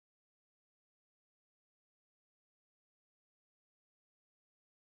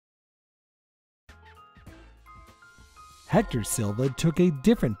Hector Silva took a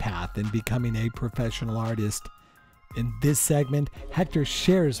different path in becoming a professional artist. In this segment, Hector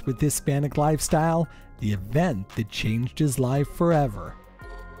shares with Hispanic Lifestyle the event that changed his life forever.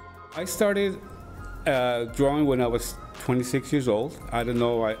 I started drawing when I was 26 years old. I don't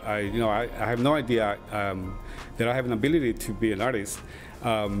know. I have no idea that I have an ability to be an artist.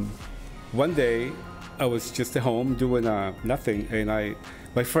 One day, I was just at home doing nothing, and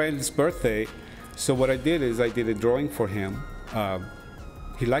my friend's birthday. So what I did is I did a drawing for him.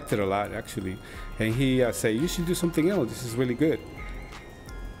 He liked it a lot, actually, and he said, "You should do something else. This is really good."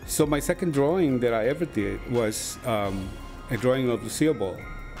 So my second drawing that I ever did was a drawing of Lucille Ball.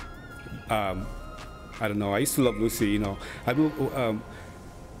 I don't know, I used to love Lucy, you know.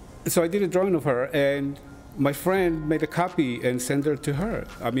 So I did a drawing of her, and my friend made a copy and sent it to her.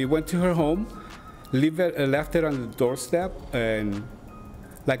 I mean, went to her home, left it on the doorstep, and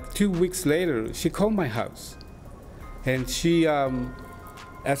like 2 weeks later, she called my house. And she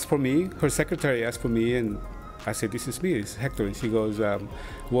asked for me, her secretary asked for me, and I said, "This is me, it's Hector." And she goes,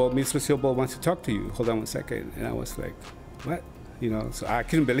 "Well, Miss Lucille Ball wants to talk to you. Hold on one second." And I was like, "What?" You know, so I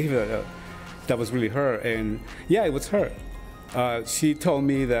couldn't believe that that was really her. And yeah, it was her. She told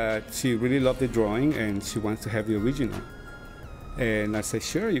me that she really loved the drawing and she wants to have the original. And I said,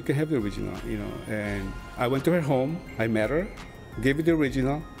 "Sure, you can have the original," you know. And I went to her home, I met her, gave her the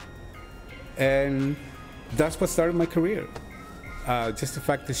original, and that's what started my career. Just the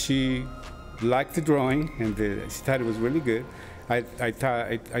fact that she liked the drawing and she thought it was really good.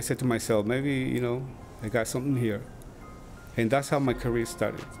 I said to myself, maybe, you know, I got something here. And that's how my career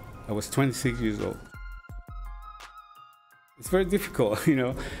started. I was 26 years old. It's very difficult, you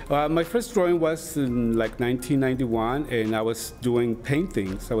know. My first drawing was in like 1991, and I was doing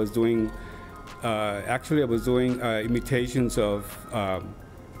paintings. I was doing, actually I was doing imitations of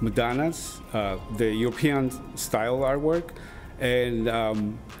Madonna's, the European style artwork. And,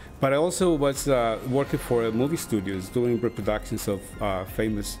 but I also was working for movie studios, doing reproductions of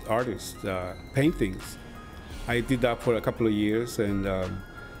famous artists' paintings. I did that for a couple of years, and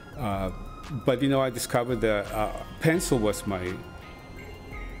but you know, I discovered that pencil was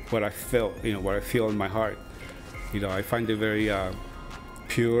what I felt, you know, what I feel in my heart. You know, I find it very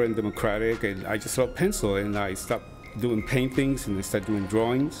pure and democratic, and I just love pencil. And I stopped doing paintings and I started doing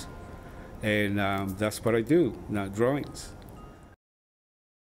drawings, and that's what I do now, drawings.